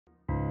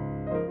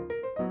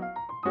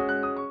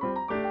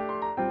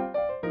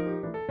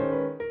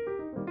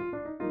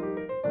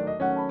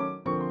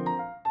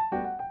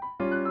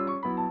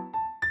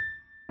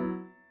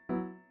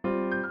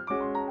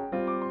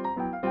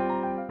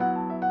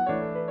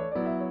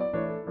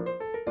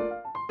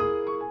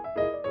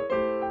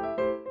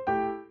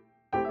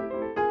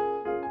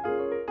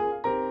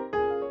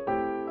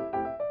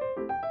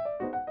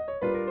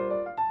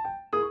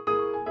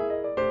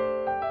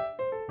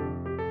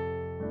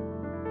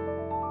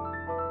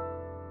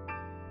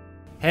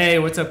Hey,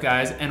 what's up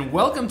guys, and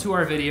welcome to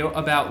our video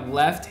about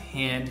left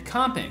hand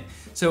comping.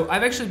 So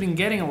I've actually been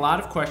getting a lot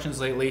of questions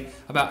lately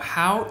about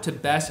how to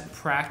best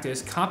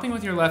practice comping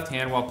with your left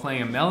hand while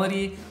playing a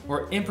melody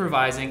or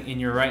improvising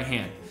in your right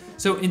hand.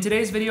 So in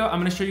today's video, I'm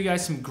gonna show you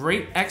guys some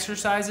great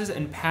exercises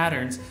and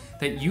patterns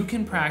that you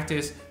can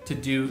practice to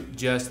do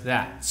just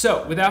that.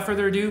 So without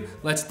further ado,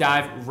 let's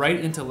dive right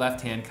into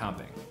left hand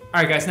comping.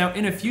 All right guys, now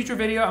in a future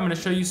video, I'm gonna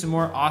show you some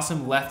more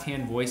awesome left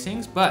hand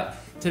voicings, but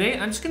today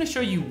I'm just gonna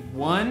show you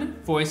one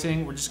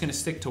voicing. We're just gonna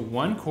stick to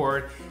one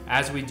chord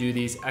as we do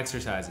these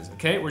exercises,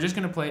 okay? We're just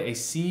gonna play a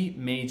C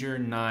major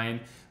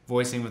 9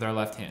 voicing with our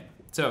left hand.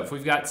 So if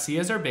we've got C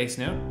as our bass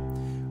note,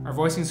 our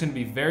voicing is gonna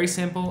be very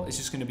simple. It's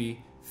just gonna be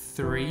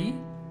 3,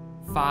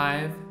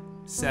 5,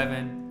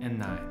 7, and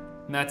 9,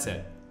 and that's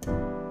it.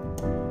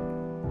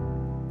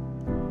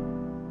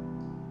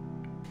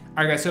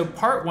 All right guys, so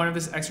part one of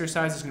this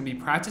exercise is gonna be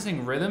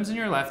practicing rhythms in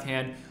your left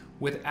hand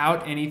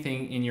without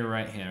anything in your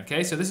right hand,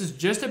 okay? So this is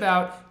just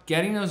about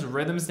getting those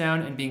rhythms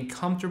down and being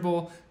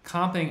comfortable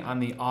comping on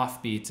the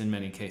off beats in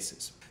many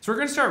cases. So we're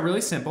gonna start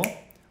really simple.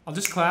 I'll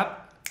just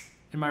clap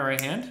in my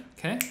right hand,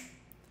 okay?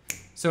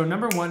 So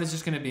number one is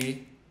just gonna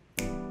be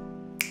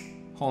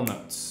whole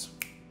notes.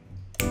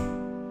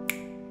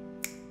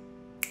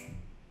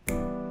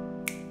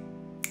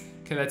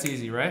 Okay, that's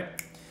easy, right?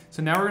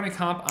 So now we're gonna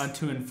comp on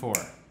 2 and 4.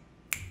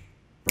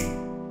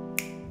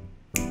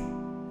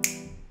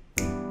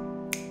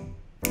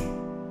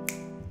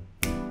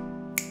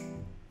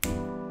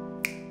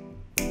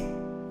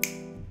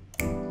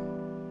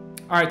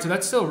 All right, so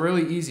that's still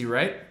really easy,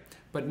 right?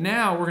 But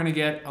now we're gonna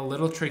get a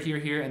little trickier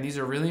here, and these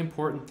are really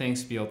important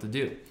things to be able to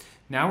do.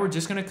 Now we're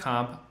just gonna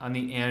comp on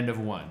the and of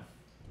 1.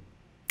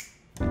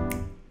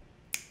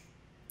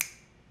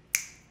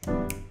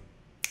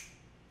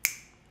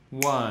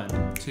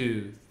 One,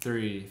 2,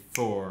 3,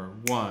 4,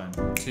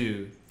 1,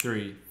 2,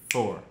 3,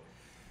 4.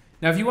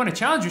 Now if you wanna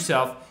challenge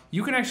yourself,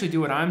 you can actually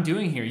do what I'm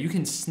doing here. You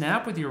can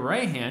snap with your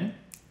right hand,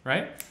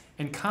 right?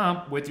 And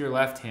comp with your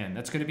left hand.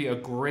 That's gonna be a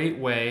great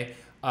way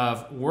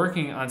of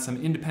working on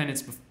some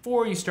independence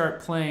before you start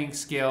playing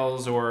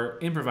scales or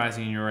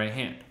improvising in your right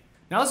hand.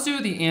 Now let's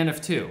do the and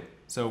of 2.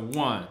 So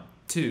 1,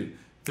 2,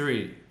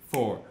 3,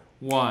 4,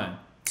 1,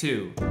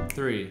 2,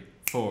 3,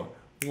 4,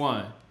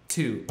 1,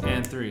 2,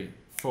 and 3,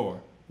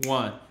 4,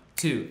 1,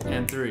 2,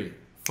 and 3,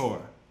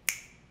 4.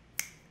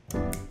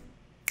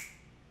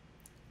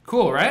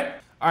 Cool, right?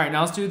 All right,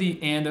 now let's do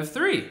the and of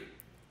 3.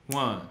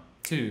 1,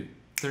 2,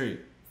 3,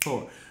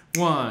 4.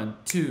 1,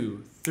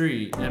 2,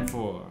 3, and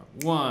 4.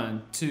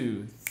 1,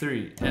 2,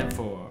 3, and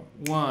 4.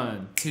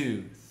 1,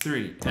 2,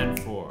 3, and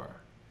 4.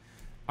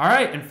 All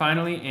right, and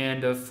finally,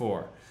 and of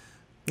 4.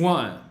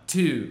 1,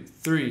 2,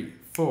 3,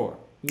 4.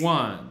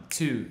 1,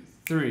 2,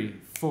 3,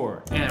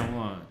 4, and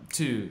 1,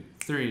 2,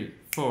 3,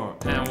 4,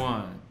 and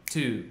 1,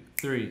 2,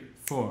 3,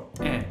 4,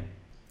 and.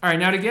 All right,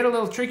 now to get a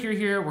little trickier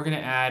here, we're gonna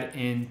add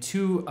in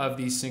 2 of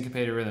these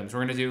syncopated rhythms.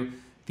 We're gonna do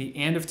the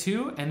and of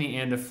 2 and the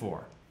and of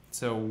 4.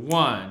 So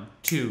 1,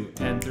 2,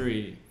 and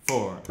 3,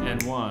 4,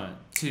 and 1,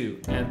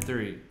 2, and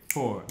 3,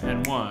 4,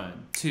 and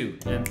 1, 2,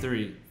 and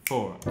 3,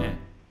 4, and.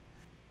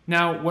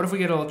 Now, what if we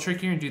get a little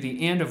trickier and do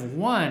the and of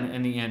 1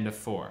 and the and of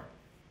 4?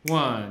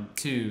 1,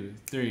 2,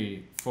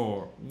 3,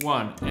 4,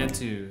 1, and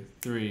 2,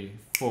 3,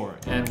 4,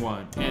 and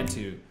 1, and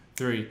 2,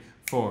 3,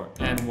 4,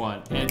 and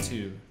 1, and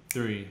 2,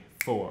 3,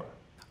 4. All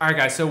right,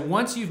 guys, so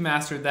once you've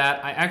mastered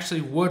that, I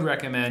actually would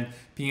recommend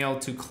being able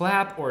to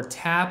clap or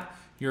tap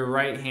your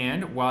right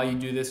hand while you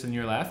do this in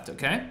your left,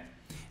 okay?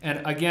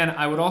 And again,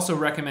 I would also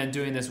recommend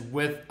doing this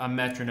with a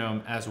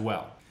metronome as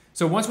well.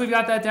 So once we've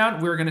got that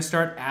down, we're gonna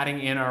start adding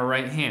in our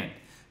right hand.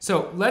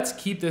 So let's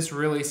keep this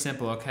really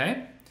simple,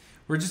 okay?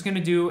 We're just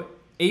gonna do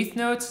 8th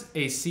notes,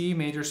 a C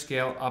major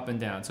scale up and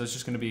down. So it's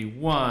just gonna be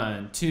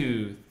 1,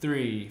 2,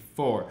 3,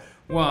 4.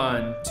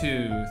 1,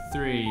 2,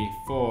 3,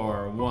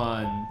 4.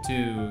 1,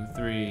 2,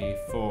 3,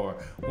 4.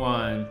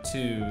 1,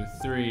 2,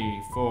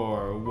 3,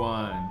 4.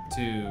 1,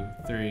 2,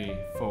 3,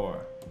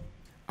 4.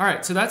 All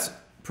right, so that's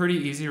pretty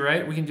easy,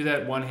 right? We can do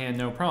that one hand,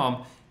 no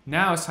problem.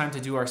 Now it's time to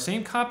do our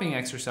same comping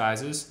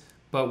exercises,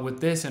 but with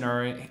this in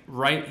our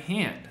right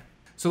hand.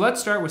 So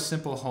let's start with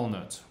simple whole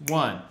notes.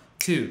 1,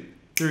 2,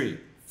 3,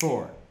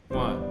 4,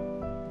 1.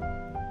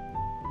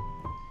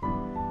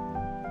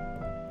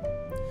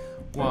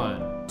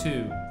 1,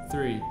 2,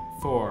 3,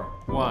 4,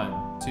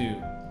 1,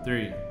 2,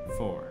 3,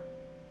 4.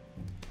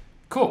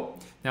 Cool.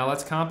 Now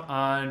let's comp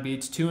on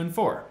beats 2 and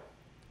 4.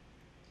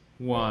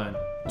 1,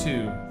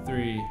 2,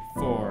 3,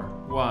 4.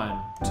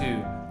 1,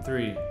 2,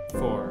 3,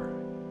 4.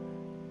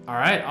 All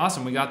right,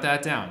 awesome, we got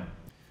that down.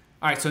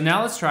 All right, so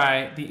now let's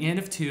try the and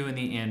of 2 and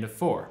the and of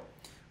 4.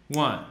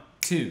 1,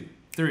 2,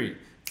 3,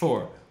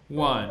 4.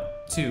 1,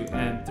 2,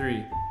 and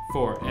 3,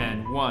 4,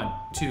 and 1,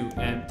 2,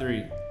 and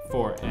 3,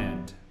 4,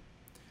 and.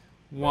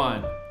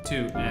 1,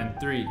 2, and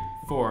 3,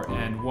 4,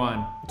 and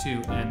 1,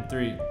 2, and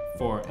 3,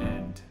 4,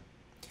 and.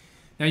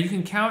 Now you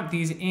can count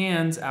these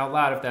ands out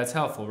loud if that's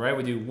helpful, right?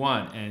 We do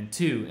 1 and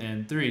 2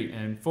 and 3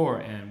 and 4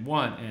 and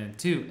 1 and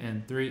 2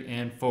 and 3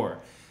 and 4.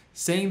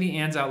 saying the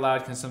ands out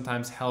loud can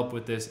sometimes help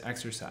with this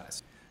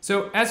exercise.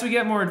 So as we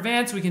get more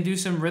advanced, we can do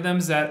some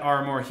rhythms that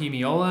are more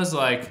hemiolas,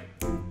 like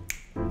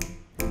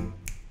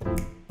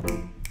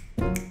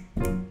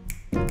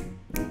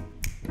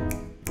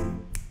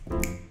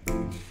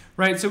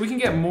right, so we can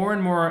get more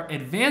and more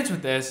advanced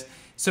with this.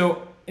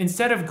 So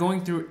instead of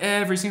going through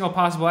every single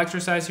possible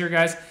exercise here,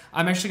 guys,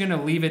 I'm actually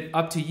gonna leave it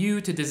up to you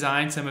to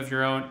design some of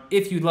your own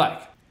if you'd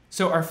like.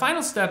 So our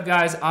final step,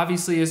 guys,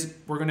 obviously is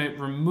we're gonna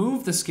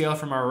remove the scale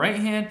from our right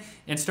hand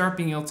and start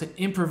being able to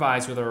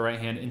improvise with our right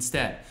hand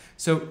instead.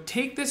 So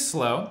take this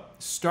slow,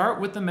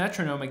 start with the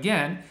metronome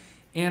again,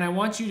 and I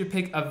want you to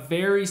pick a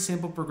very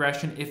simple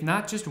progression, if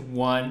not just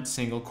one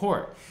single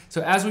chord.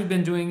 So as we've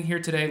been doing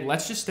here today,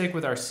 let's just stick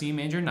with our C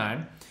major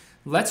 9.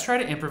 Let's try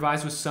to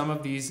improvise with some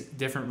of these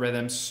different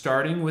rhythms,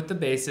 starting with the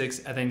basics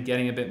and then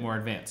getting a bit more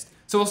advanced.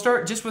 So we'll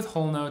start just with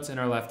whole notes in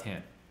our left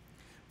hand.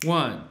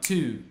 1,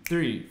 2,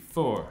 3,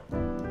 4.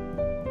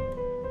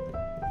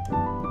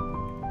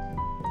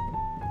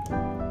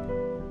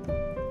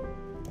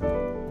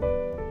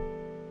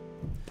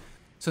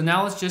 So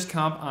now let's just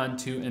comp on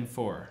 2 and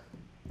 4.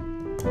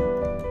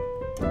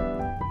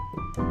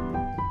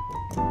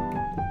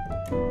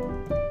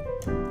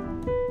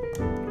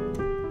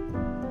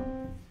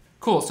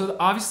 Cool, so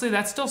obviously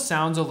that still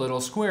sounds a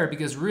little square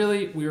because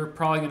really we're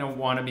probably gonna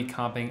wanna be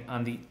comping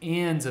on the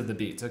ands of the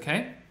beats,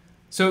 okay?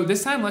 So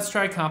this time let's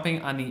try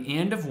comping on the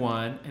and of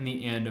 1 and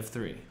the and of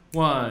 3.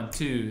 1,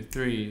 2,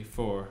 3,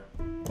 4.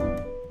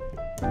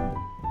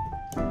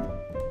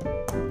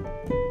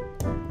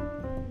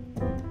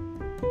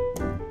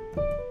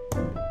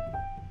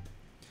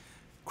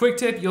 Quick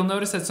tip, you'll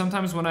notice that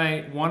sometimes when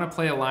I want to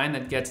play a line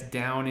that gets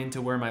down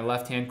into where my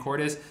left hand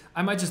chord is,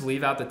 I might just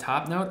leave out the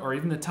top note or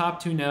even the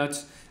top 2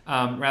 notes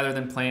rather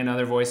than play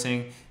another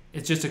voicing.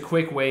 It's just a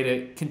quick way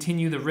to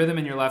continue the rhythm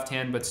in your left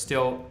hand but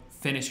still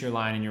finish your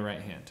line in your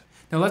right hand.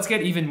 Now let's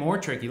get even more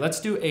tricky. Let's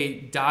do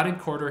a dotted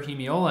quarter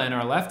hemiola in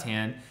our left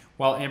hand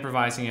while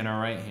improvising in our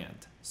right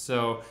hand.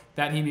 So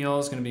that hemiola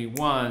is going to be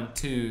 1,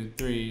 2,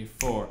 3,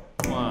 4,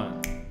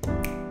 1.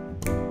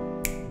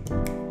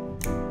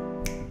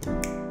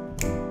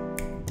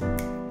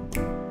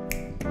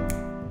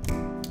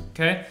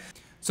 Okay,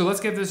 so let's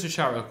give this a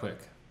shot real quick.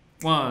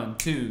 1,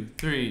 2,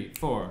 3,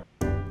 4.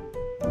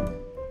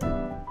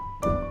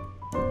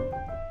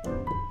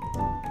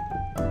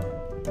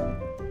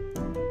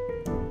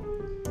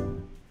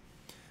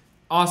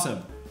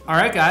 Awesome. All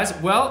right, guys.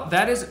 Well,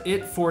 that is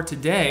it for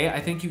today. I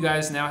think you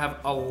guys now have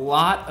a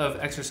lot of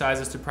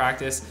exercises to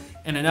practice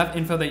and enough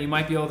info that you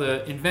might be able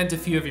to invent a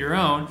few of your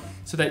own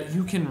so that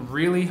you can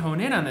really hone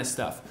in on this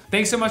stuff.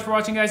 Thanks so much for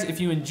watching, guys. If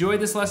you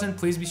enjoyed this lesson,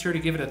 please be sure to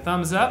give it a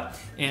thumbs up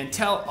and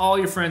tell all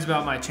your friends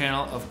about my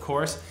channel, of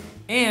course.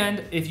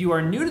 And if you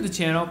are new to the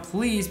channel,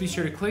 please be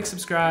sure to click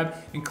subscribe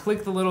and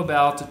click the little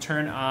bell to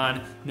turn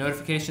on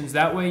notifications.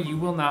 That way you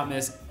will not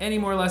miss any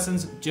more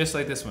lessons just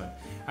like this one.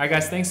 All right,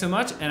 guys, thanks so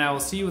much, and I will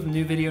see you with a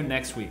new video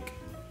next week.